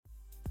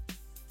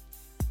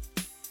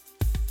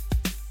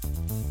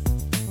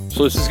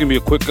So this is going to be a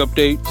quick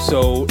update.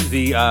 So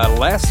the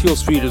Last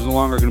Heels feed is no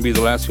longer going to be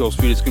the Last Heels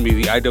feed. It's going to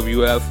be the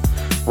IWF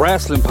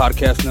Rasslin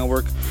podcast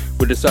network.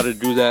 We decided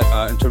to do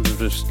that in terms of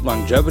just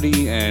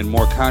longevity and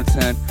more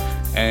content.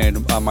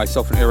 And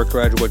myself and Eric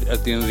graduate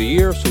at the end of the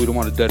year, so we don't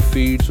want a dead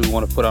feed. So we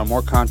want to put on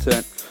more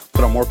content,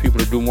 put on more people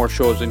to do more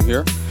shows in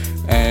here,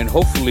 and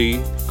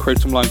hopefully create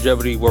some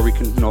longevity where we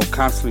can,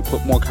 constantly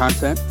put more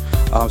content.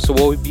 So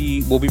we'll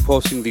be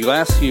posting the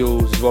Last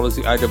Heels as well as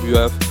the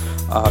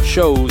IWF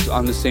shows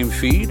on the same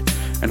feed,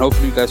 and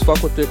hopefully you guys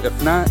fuck with it.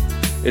 If not,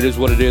 it is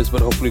what it is,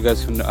 but hopefully you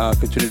guys can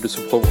continue to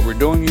support what we're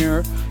doing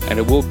here, and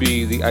it will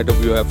be the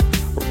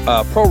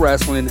IWF Pro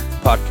Wrestling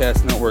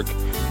Podcast Network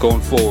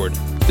going forward.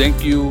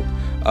 Thank you.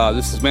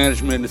 This is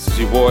management. This is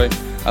your boy,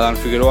 Alan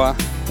Figueroa.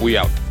 We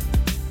out.